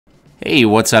Hey,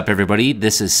 what's up everybody?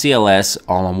 This is C.L.S.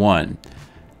 all-in-one.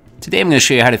 Today I'm going to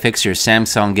show you how to fix your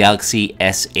Samsung Galaxy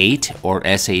S8 or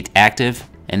S8 Active,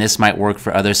 and this might work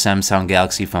for other Samsung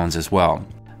Galaxy phones as well.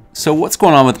 So what's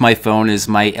going on with my phone is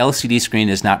my LCD screen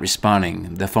is not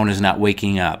responding. The phone is not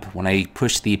waking up. When I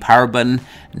push the power button,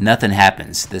 nothing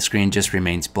happens. The screen just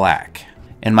remains black.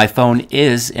 And my phone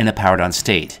is in a powered on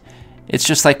state. It's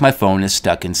just like my phone is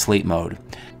stuck in sleep mode.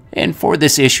 And for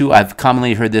this issue, I've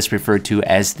commonly heard this referred to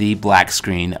as the black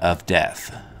screen of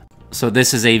death. So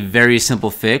this is a very simple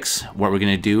fix. What we're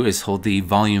going to do is hold the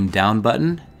volume down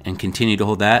button and continue to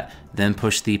hold that, then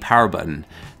push the power button.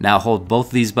 Now hold both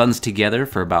of these buttons together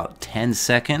for about 10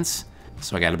 seconds.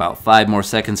 So I got about 5 more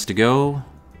seconds to go.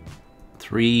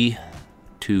 3,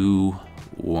 2,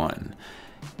 1.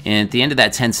 And at the end of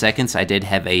that 10 seconds, I did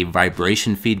have a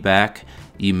vibration feedback.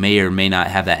 You may or may not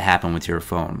have that happen with your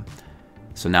phone.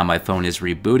 So now my phone is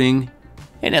rebooting,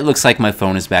 and it looks like my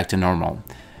phone is back to normal.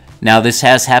 Now this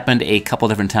has happened a couple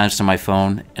different times to my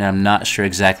phone, and I'm not sure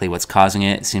exactly what's causing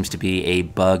it. It seems to be a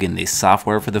bug in the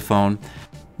software for the phone.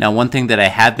 Now one thing that I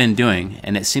have been doing,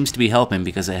 and it seems to be helping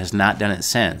because it has not done it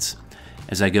since,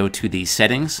 is I go to the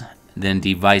settings, then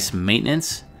device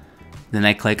maintenance, then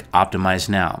I click optimize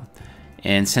now.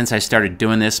 And since I started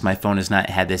doing this, my phone has not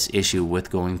had this issue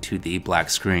with going to the black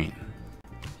screen.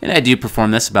 And I do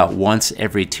perform this about once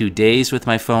every 2 days with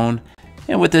my phone.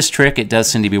 And with this trick, it does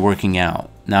seem to be working out.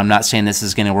 Now, I'm not saying this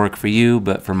is going to work for you,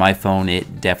 but for my phone,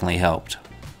 it definitely helped.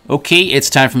 Okay,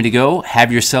 it's time for me to go.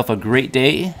 Have yourself a great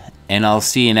day, and I'll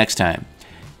see you next time.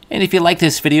 And if you like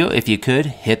this video, if you could,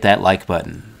 hit that like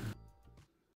button.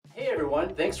 Hey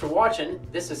everyone, thanks for watching.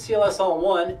 This is C.L.S.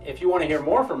 all-in-one. If you want to hear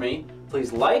more from me,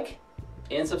 please like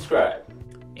and subscribe.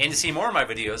 And to see more of my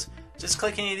videos, just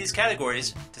click any of these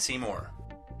categories to see more.